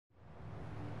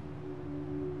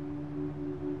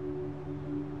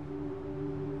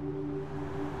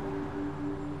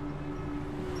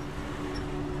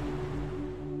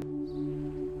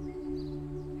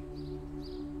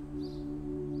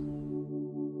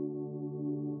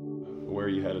Where are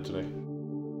you headed today?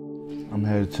 I'm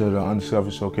headed to the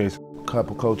Undiscovered showcase. A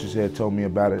couple coaches had told me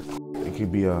about it. It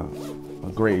could be a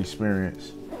great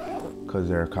experience because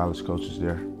there are college coaches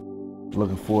there.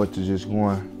 Looking forward to just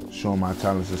going, showing my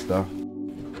talents and stuff.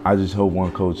 I just hope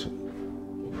one coach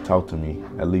talk to me,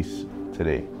 at least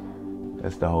today.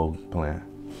 That's the whole plan,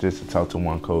 just to talk to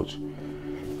one coach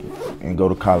and go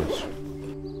to college.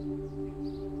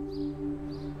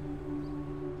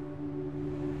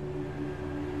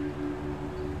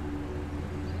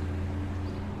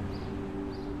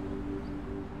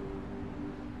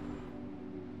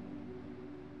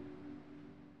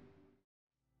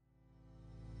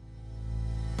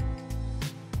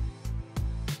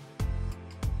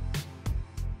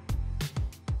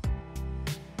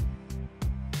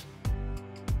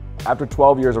 After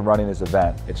 12 years of running this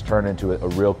event, it's turned into a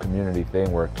real community thing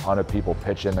where a ton of people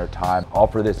pitch in their time, all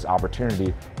for this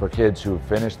opportunity for kids who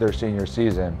finished their senior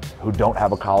season, who don't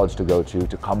have a college to go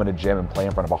to come in a gym and play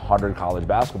in front of 100 college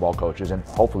basketball coaches and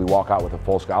hopefully walk out with a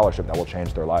full scholarship that will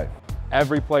change their life.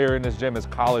 Every player in this gym is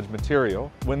college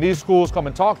material. When these schools come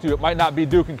and talk to you, it might not be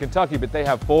Duke and Kentucky, but they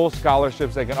have full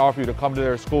scholarships they can offer you to come to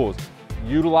their schools.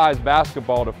 Utilize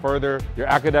basketball to further your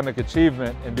academic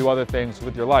achievement and do other things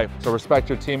with your life. So respect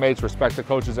your teammates, respect the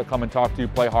coaches that come and talk to you,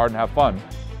 play hard and have fun.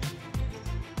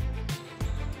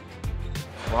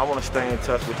 Well, I want to stay in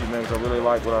touch with you, man, because I really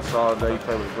like what I saw today. You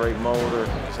played with a great motor,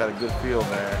 just had a good feel,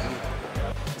 man.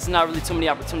 It's not really too many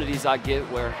opportunities I get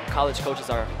where college coaches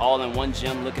are all in one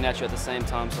gym looking at you at the same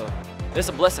time, so it's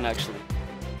a blessing actually.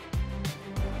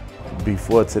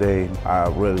 Before today, I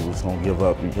really was going to give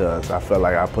up because I felt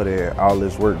like I put in all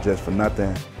this work just for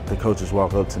nothing. The coaches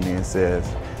walk up to me and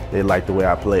says they like the way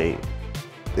I played.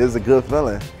 It was a good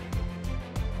feeling.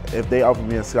 If they offer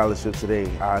me a scholarship today,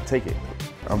 I'll take it.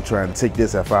 I'm trying to take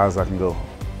this as far as I can go.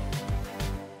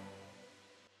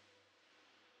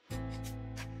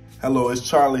 Hello, it's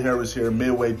Charlie Harris here,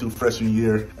 midway through freshman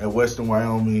year at Western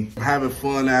Wyoming. I'm having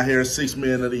fun out here, 6th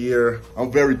man of the year.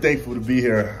 I'm very thankful to be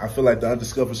here. I feel like the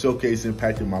Undiscovered Showcase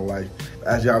impacted my life.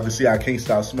 As y'all can see, I can't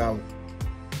stop smiling.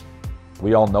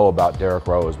 We all know about Derrick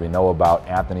Rose, we know about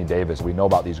Anthony Davis, we know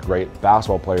about these great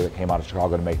basketball players that came out of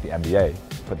Chicago to make the NBA.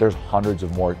 But there's hundreds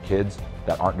of more kids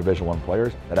that aren't Division I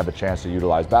players that have a chance to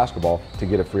utilize basketball to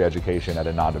get a free education at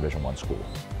a non-Division I school.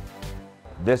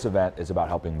 This event is about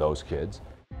helping those kids.